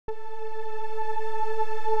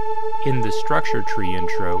In the structure tree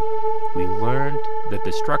intro, we learned that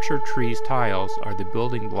the structure tree's tiles are the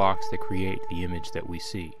building blocks that create the image that we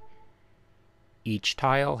see. Each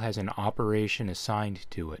tile has an operation assigned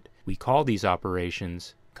to it. We call these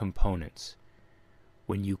operations components.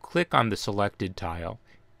 When you click on the selected tile,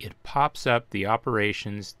 it pops up the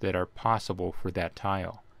operations that are possible for that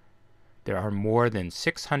tile. There are more than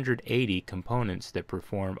 680 components that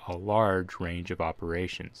perform a large range of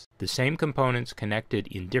operations. The same components connected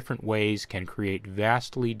in different ways can create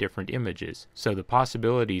vastly different images, so the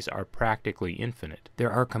possibilities are practically infinite.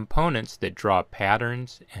 There are components that draw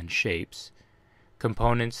patterns and shapes,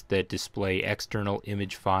 components that display external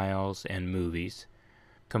image files and movies,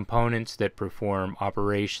 components that perform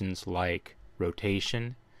operations like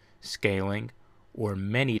rotation, scaling, or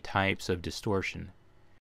many types of distortion.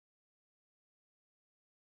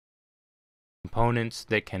 Components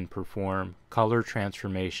that can perform color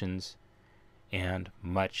transformations, and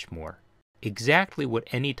much more. Exactly what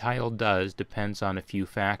any tile does depends on a few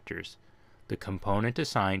factors: the component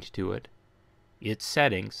assigned to it, its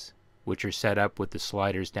settings, which are set up with the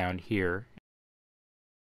sliders down here,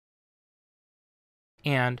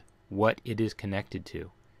 and what it is connected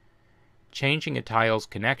to. Changing a tile's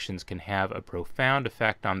connections can have a profound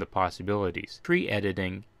effect on the possibilities. Tree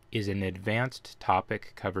editing is an advanced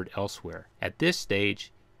topic covered elsewhere. At this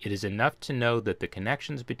stage, it is enough to know that the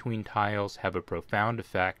connections between tiles have a profound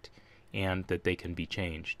effect and that they can be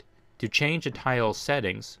changed. To change a tile's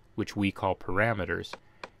settings, which we call parameters,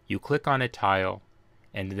 you click on a tile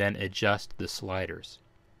and then adjust the sliders.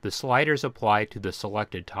 The sliders apply to the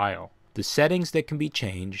selected tile. The settings that can be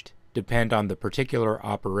changed depend on the particular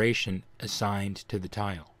operation assigned to the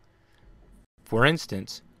tile. For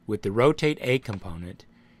instance, with the Rotate A component,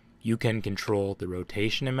 you can control the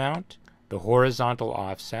rotation amount, the horizontal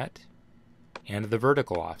offset, and the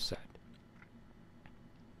vertical offset.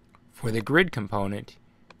 For the Grid component,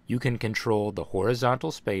 you can control the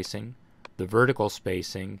horizontal spacing, the vertical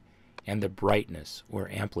spacing, and the brightness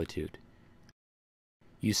or amplitude.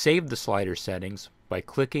 You save the slider settings by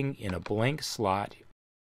clicking in a blank slot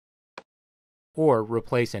or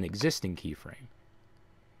replace an existing keyframe.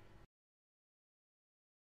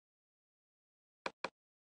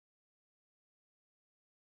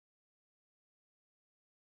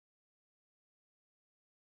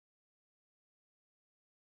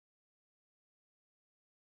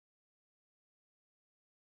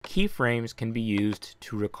 Keyframes can be used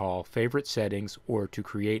to recall favorite settings or to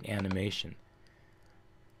create animation.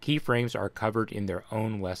 Keyframes are covered in their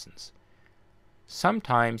own lessons.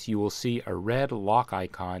 Sometimes you will see a red lock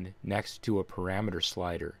icon next to a parameter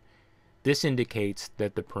slider. This indicates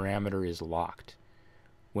that the parameter is locked.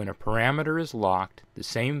 When a parameter is locked, the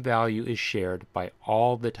same value is shared by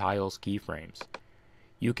all the tile's keyframes.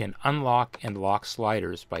 You can unlock and lock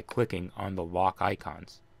sliders by clicking on the lock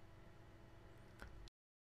icons.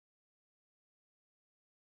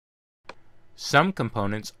 Some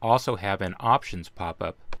components also have an options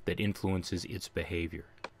pop-up that influences its behavior.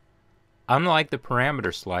 Unlike the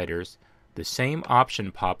parameter sliders, the same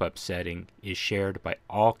option pop-up setting is shared by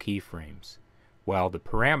all keyframes, while the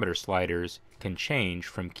parameter sliders can change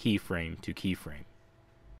from keyframe to keyframe.